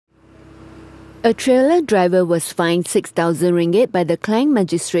A trailer driver was fined 6,000 ringgit by the Klang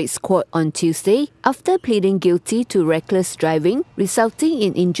Magistrate's Court on Tuesday after pleading guilty to reckless driving, resulting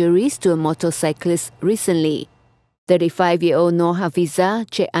in injuries to a motorcyclist recently. 35-year-old Noor Haffizza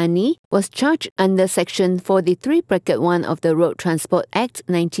Che Ani was charged under Section 43(1) of the Road Transport Act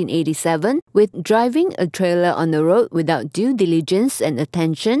 1987 with driving a trailer on the road without due diligence and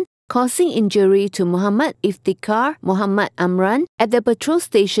attention, causing injury to Mohamad Iftiqar Mohamad Amran at the petrol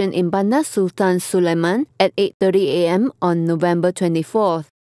station in Bandar Sultan Suleiman at 8:30 a.m. on November 24th.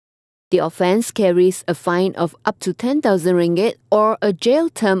 The offence carries a fine of up to 10,000 ringgit or a jail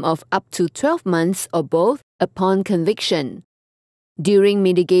term of up to 12 months or both upon conviction. During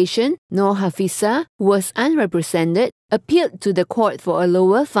mitigation, Noor Haffizza, who was unrepresented, appealed to the court for a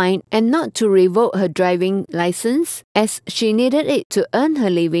lower fine and not to revoke her driving licence, as she needed it to earn her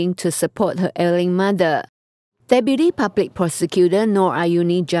living to support her ailing mother. Deputy Public Prosecutor Noor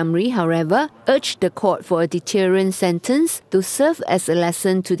Ayuni Jamri, however, urged the court for a deterrent sentence to serve as a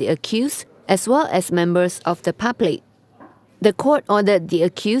lesson to the accused as well as members of the public. The court ordered the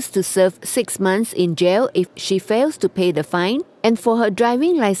accused to serve 6 months in jail if she fails to pay the fine and for her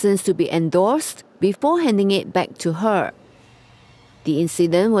driving licence to be endorsed before handing it back to her. The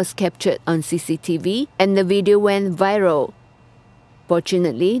incident was captured on CCTV and the video went viral.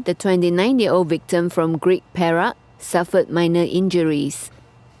 Fortunately, the 29-year-old victim from Greek Perak suffered minor injuries.